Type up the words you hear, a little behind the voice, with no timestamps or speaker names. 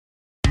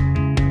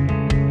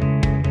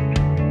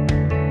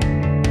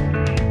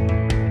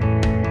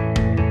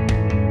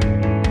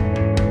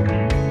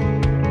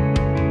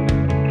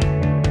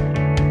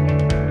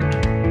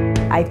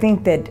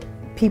think that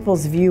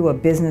people's view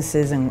of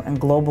businesses and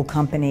global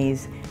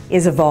companies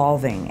is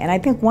evolving. And I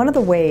think one of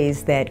the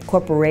ways that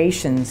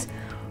corporations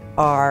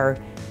are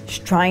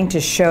trying to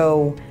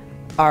show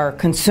our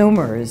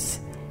consumers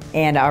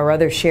and our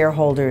other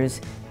shareholders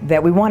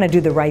that we want to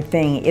do the right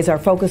thing is our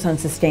focus on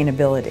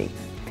sustainability.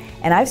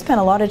 And I've spent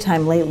a lot of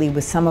time lately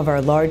with some of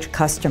our large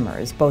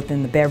customers, both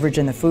in the beverage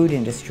and the food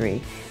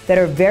industry, that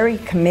are very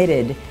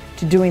committed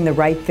to doing the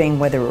right thing,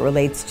 whether it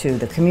relates to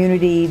the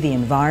community, the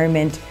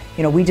environment.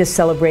 You know, we just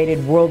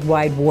celebrated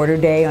Worldwide Water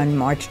Day on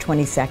March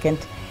 22nd.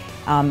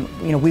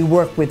 We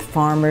work with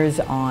farmers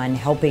on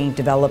helping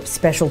develop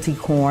specialty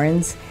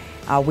corns.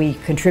 We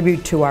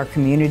contribute to our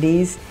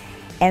communities.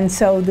 And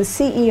so the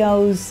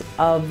CEOs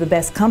of the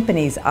best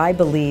companies, I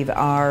believe,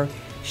 are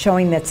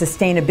showing that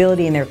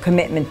sustainability and their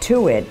commitment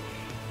to it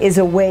is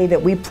a way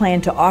that we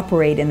plan to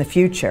operate in the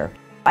future.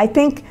 I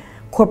think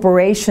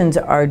corporations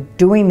are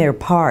doing their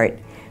part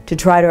to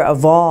try to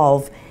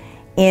evolve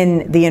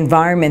in the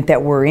environment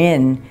that we're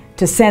in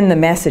to send the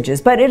messages.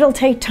 But it'll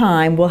take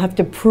time. We'll have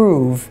to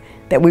prove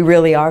that we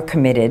really are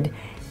committed,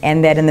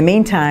 and that in the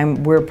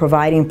meantime we're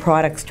providing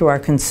products to our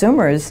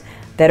consumers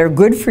that are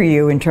good for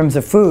you in terms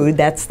of food.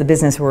 That's the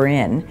business we're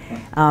in,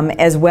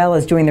 as well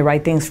as doing the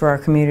right things for our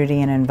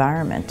community and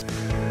environment.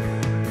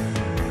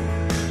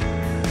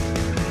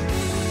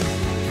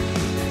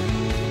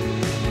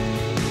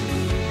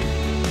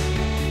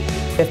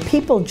 If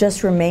people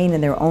just remain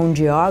in their own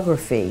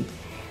geography,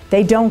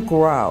 they don't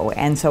grow.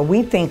 And so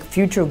we think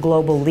future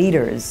global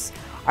leaders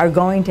are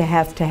going to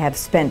have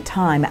spent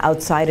time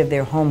outside of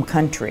their home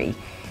country.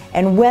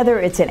 And whether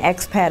it's an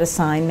expat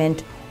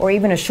assignment or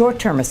even a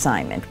short-term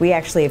assignment, we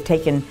actually have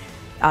taken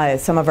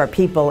some of our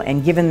people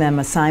and given them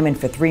assignment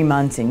for 3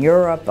 months in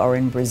Europe or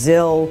in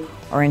Brazil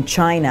or in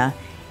China,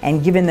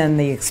 and given them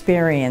the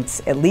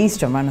experience at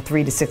least around a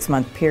 3 to 6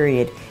 month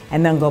period,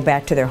 and then go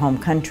back to their home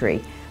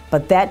country.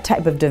 But that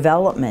type of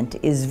development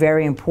is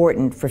very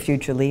important for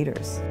future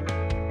leaders.